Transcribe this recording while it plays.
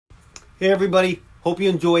Hey everybody, hope you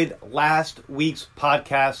enjoyed last week's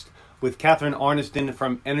podcast with Catherine Arniston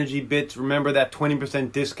from Energy Bits. Remember that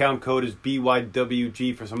 20% discount code is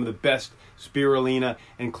BYWG for some of the best spirulina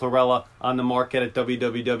and chlorella on the market at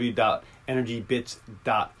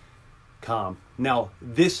www.energybits.com. Now,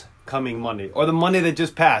 this coming Monday, or the Monday that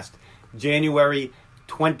just passed, January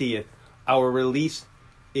 20th, our release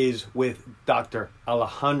is with Dr.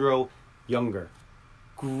 Alejandro Junger.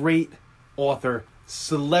 Great author,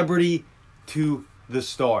 celebrity to the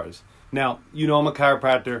stars. Now, you know I'm a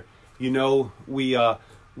chiropractor. You know we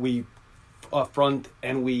front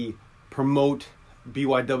and we promote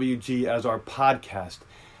BYWG as our podcast.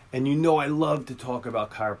 And you know I love to talk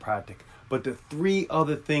about chiropractic. But the three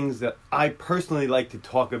other things that I personally like to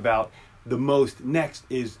talk about the most next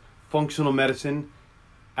is functional medicine,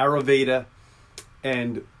 Ayurveda,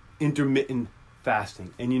 and intermittent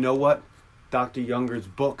fasting. And you know what? Dr. Junger's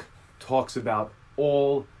book talks about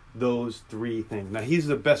all those three things. Now, he's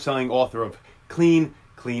the best-selling author of Clean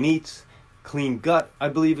Eats, Clean Gut, I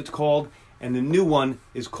believe it's called, and the new one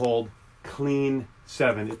is called Clean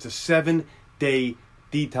 7. It's a 7-day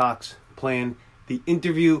detox plan. The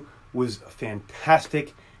interview was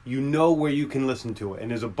fantastic. You know where you can listen to it,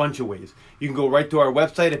 and there's a bunch of ways. You can go right to our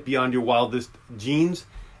website at Beyond Your Wildest Genes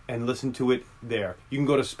and listen to it there. You can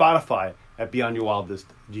go to Spotify at Beyond Your Wildest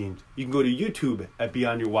Genes. You can go to YouTube at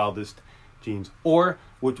Beyond Your Wildest Genes. Or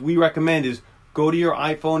what we recommend is go to your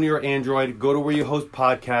iPhone or your Android, go to where you host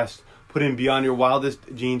podcasts, put in Beyond Your Wildest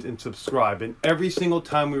Genes and subscribe. And every single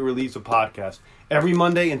time we release a podcast, every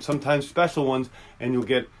Monday and sometimes special ones, and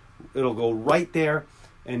it'll go right there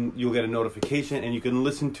and you'll get a notification and you can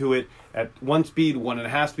listen to it at 1 speed,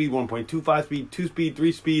 1.5 speed, 1.25 speed, 2 speed,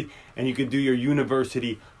 3 speed, and you can do your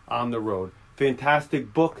university on the road.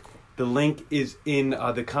 Fantastic book. The link is in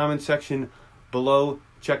the comment section below.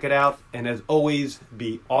 Check it out. And as always,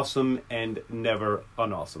 be awesome and never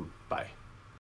unawesome. Bye.